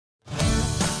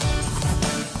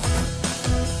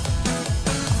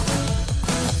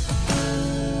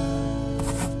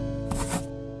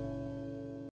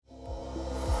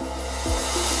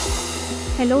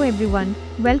Hello everyone,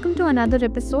 welcome to another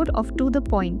episode of To The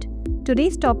Point.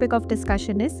 Today's topic of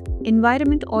discussion is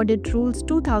Environment Audit Rules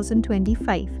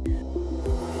 2025.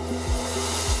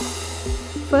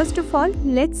 First of all,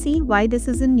 let's see why this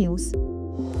is in news.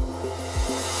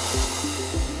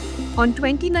 On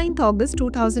 29th August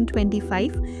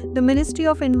 2025, the Ministry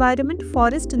of Environment,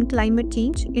 Forest and Climate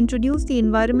Change introduced the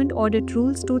Environment Audit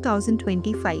Rules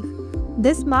 2025.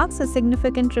 This marks a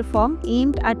significant reform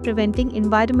aimed at preventing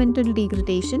environmental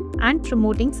degradation and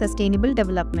promoting sustainable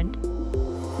development.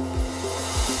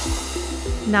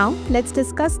 Now, let's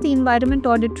discuss the Environment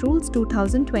Audit Rules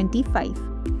 2025.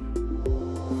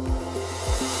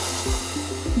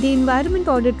 The Environment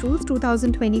Audit Rules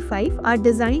 2025 are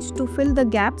designed to fill the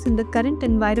gaps in the current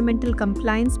environmental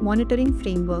compliance monitoring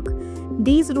framework.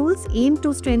 These rules aim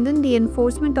to strengthen the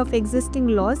enforcement of existing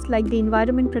laws like the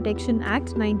Environment Protection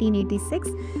Act 1986,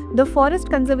 the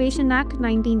Forest Conservation Act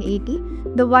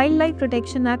 1980, the Wildlife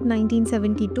Protection Act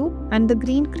 1972, and the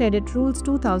Green Credit Rules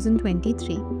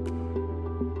 2023.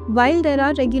 While there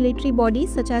are regulatory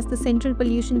bodies such as the Central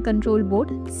Pollution Control Board,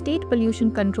 State Pollution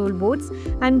Control Boards,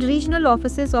 and regional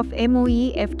offices of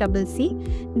MOE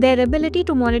FCC, their ability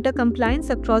to monitor compliance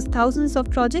across thousands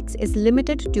of projects is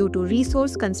limited due to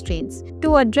resource constraints.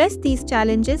 To address these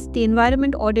challenges, the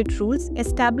Environment Audit Rules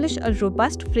establish a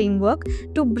robust framework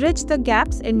to bridge the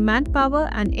gaps in manpower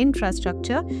and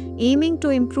infrastructure, aiming to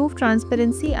improve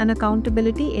transparency and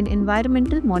accountability in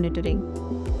environmental monitoring.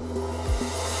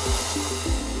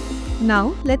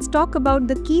 Now, let's talk about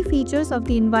the key features of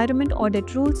the Environment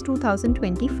Audit Rules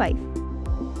 2025.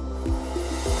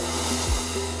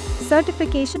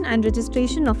 Certification and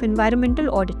registration of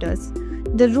environmental auditors.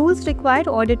 The rules require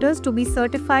auditors to be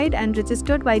certified and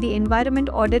registered by the Environment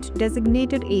Audit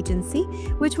Designated Agency,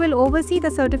 which will oversee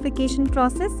the certification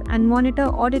process and monitor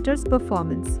auditors'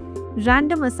 performance.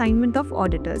 Random assignment of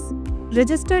auditors.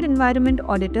 Registered environment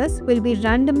auditors will be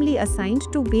randomly assigned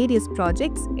to various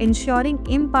projects, ensuring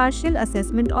impartial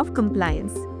assessment of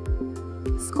compliance.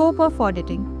 Scope of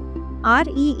auditing.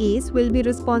 REAs will be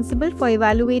responsible for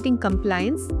evaluating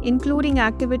compliance, including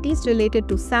activities related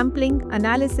to sampling,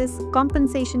 analysis,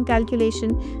 compensation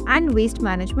calculation, and waste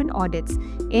management audits,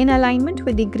 in alignment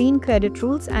with the Green Credit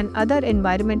Rules and other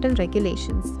environmental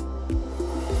regulations.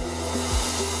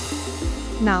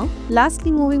 Now,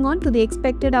 lastly, moving on to the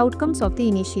expected outcomes of the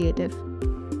initiative.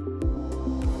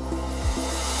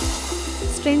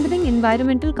 Strengthening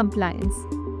environmental compliance.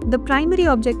 The primary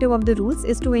objective of the rules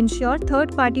is to ensure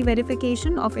third-party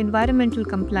verification of environmental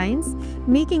compliance,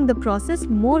 making the process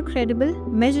more credible,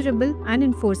 measurable, and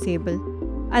enforceable,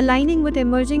 aligning with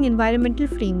emerging environmental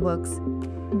frameworks.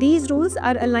 These rules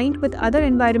are aligned with other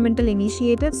environmental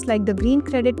initiatives like the Green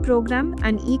Credit Program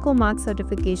and Eco-Mark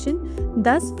certification,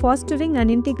 thus fostering an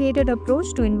integrated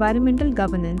approach to environmental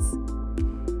governance.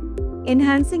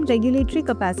 Enhancing regulatory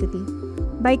capacity.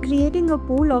 By creating a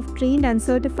pool of trained and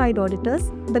certified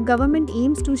auditors, the government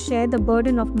aims to share the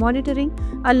burden of monitoring,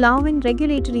 allowing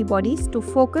regulatory bodies to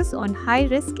focus on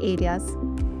high-risk areas,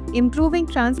 improving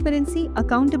transparency,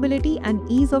 accountability, and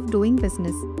ease of doing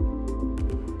business.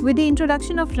 With the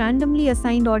introduction of randomly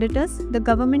assigned auditors, the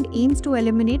government aims to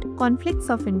eliminate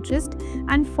conflicts of interest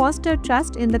and foster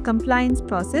trust in the compliance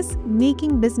process,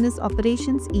 making business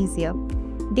operations easier.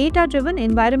 Data-driven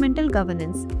environmental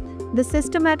governance. The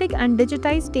systematic and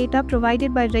digitized data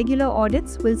provided by regular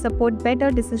audits will support better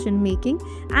decision-making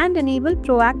and enable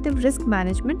proactive risk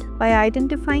management by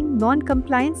identifying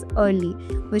non-compliance early,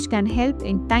 which can help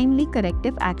in timely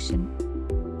corrective action.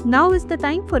 Now is the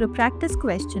time for a practice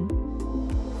question.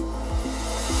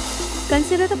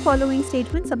 Consider the following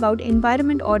statements about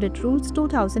Environment Audit Rules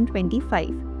 2025.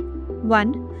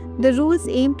 1. The rules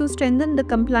aim to strengthen the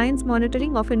compliance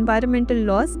monitoring of environmental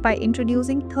laws by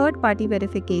introducing third-party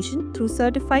verification through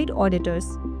certified auditors.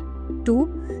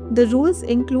 2. The rules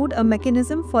include a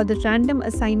mechanism for the random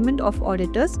assignment of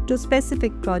auditors to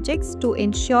specific projects to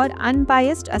ensure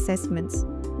unbiased assessments.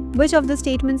 Which of the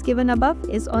statements given above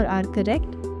is or are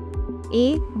correct?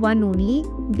 A. 1 only,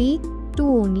 B. 2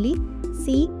 only,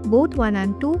 C. Both 1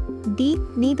 and 2, D.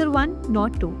 Neither 1 nor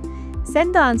 2.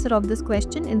 Send the answer of this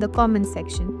question in the comment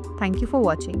section. Thank you for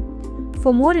watching.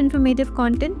 For more informative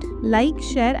content, like,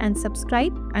 share and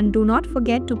subscribe, and do not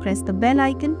forget to press the bell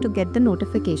icon to get the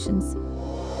notifications.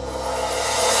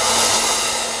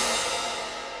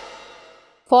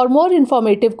 For more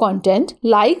informative content,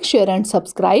 like, share and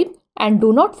subscribe, and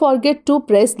do not forget to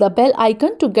press the bell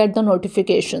icon to get the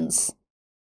notifications.